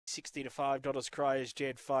$8.60 to $5. Cryers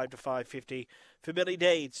Jed, 5 to $5.50 for Billy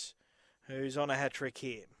Deeds, who's on a hat-trick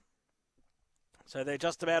here. So they're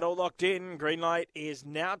just about all locked in. Green light is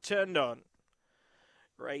now turned on.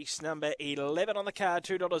 Race number 11 on the card,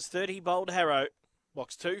 $2.30, Bold Harrow.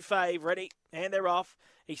 Box 2, Fave, ready, and they're off.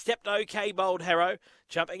 He stepped okay, Bold Harrow.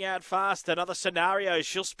 Jumping out fast, another scenario.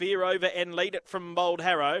 She'll spear over and lead it from Bold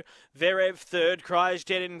Harrow. Verev third, Cryers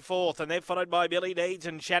Jet in fourth, and they're followed by Billy Deeds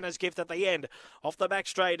and Shanna's Gift at the end. Off the back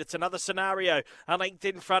straight, it's another scenario. A length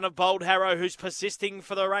in front of Bold Harrow, who's persisting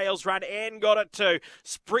for the rails run and got it too.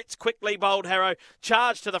 Spritz quickly, Bold Harrow.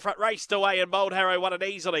 Charged to the front, raced away, and Bold Harrow won it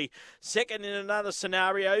easily. Second in another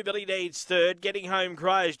scenario, Billy Deeds third. Getting home,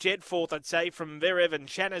 Cryers Jet fourth, I'd say, from Verev and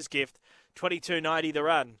Shanna's Gift. $22.90 the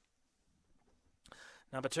run.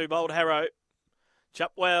 Number 2, Bold Harrow.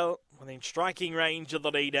 Jumped well, within striking range of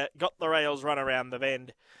the leader. Got the rails run around the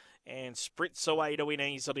bend. And sprints away to win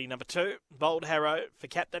easily. Number 2, Bold Harrow for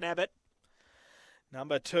Captain Abbott.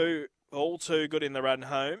 Number 2, all too good in the run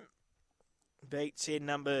home. Beats in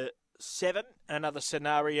number 7, another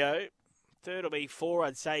scenario. Third will be 4,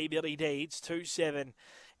 I'd say, Billy Deeds. 2, 7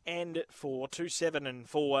 and 4. 2, 7 and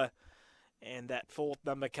 4. And that fourth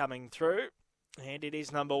number coming through. And it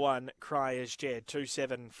is number 1, Cryers Jed. 2,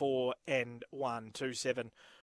 7, 4 and 1. 2, 7,